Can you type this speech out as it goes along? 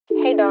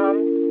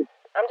Dom.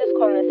 I'm just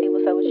calling to see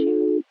what's up with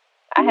you.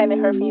 I haven't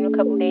heard from you in a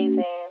couple days,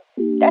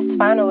 and that's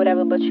fine or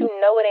whatever, but you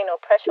know it ain't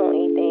no pressure on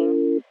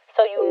anything.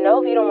 So you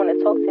know if you don't want to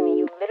talk to me,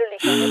 you literally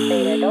can just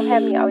say that. Don't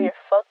have me out here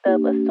fucked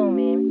up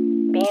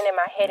assuming, being in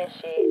my head and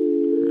shit.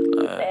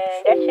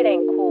 And that shit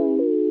ain't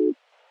cool.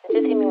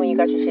 Just hit me when you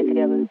got your shit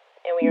together, and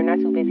when you're not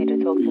too busy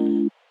to talk to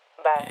me.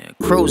 Bye.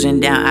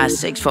 Cruising down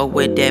I-64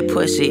 with that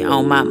pussy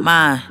on my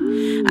mind.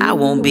 I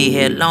won't be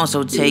here long,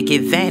 so take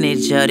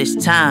advantage of this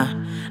time.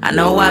 I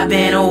know I've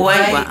been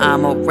away, but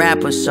I'm a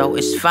rapper, so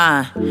it's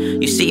fine.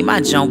 You see my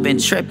jump been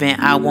tripping,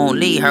 I won't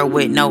leave her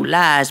with no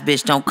lies.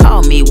 Bitch, don't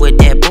call me with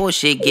that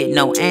bullshit, get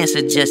no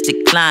answer, just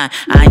decline.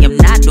 I am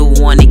not the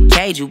one to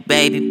cage you,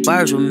 baby,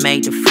 birds were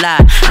made to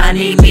fly. I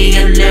need me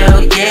a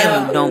little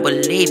girl who don't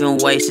believe in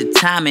wasted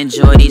time.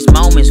 Enjoy these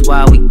moments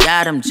while we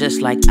got them, just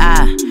like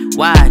I.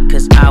 Why?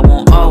 Cause I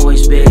won't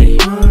always be.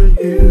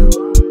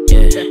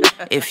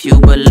 If you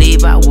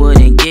believe I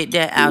wouldn't get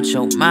that out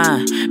your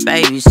mind,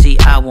 baby, see,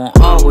 I won't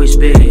always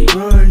be.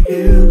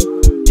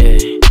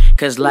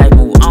 Cause life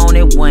move on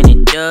it when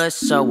it does,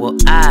 so will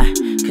I.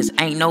 Cause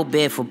ain't no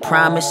bed for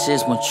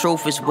promises when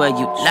truth is where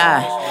you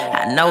lie.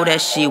 I know that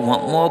she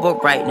want more,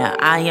 but right now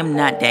I am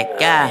not that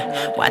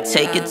guy. Why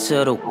take it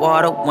to the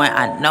water when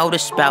I know the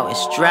spout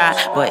is dry?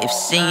 But if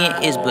seeing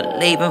is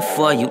believing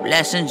for you,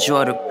 let's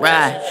enjoy the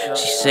ride.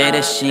 She said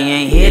that she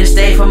ain't here to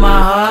stay for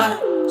my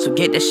heart, so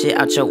get that shit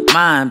out your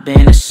mind.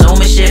 Been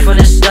assuming shit from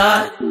the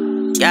start.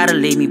 Gotta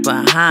leave me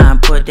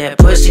behind. Put that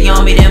pussy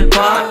on me, then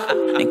park.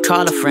 Then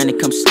call a friend and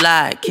come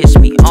slide. Kiss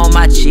me on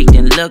my cheek,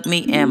 then look me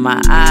in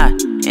my eye,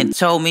 and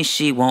told me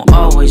she won't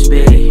always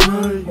be.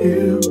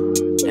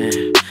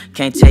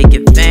 Can't take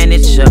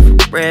advantage of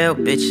a real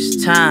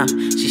bitch's time.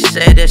 She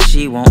said that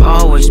she won't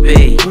always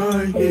be.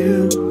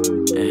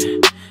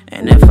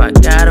 And if I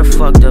got her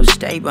fucked up,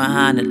 stay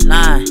behind the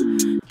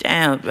line.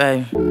 Damn,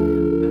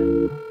 baby.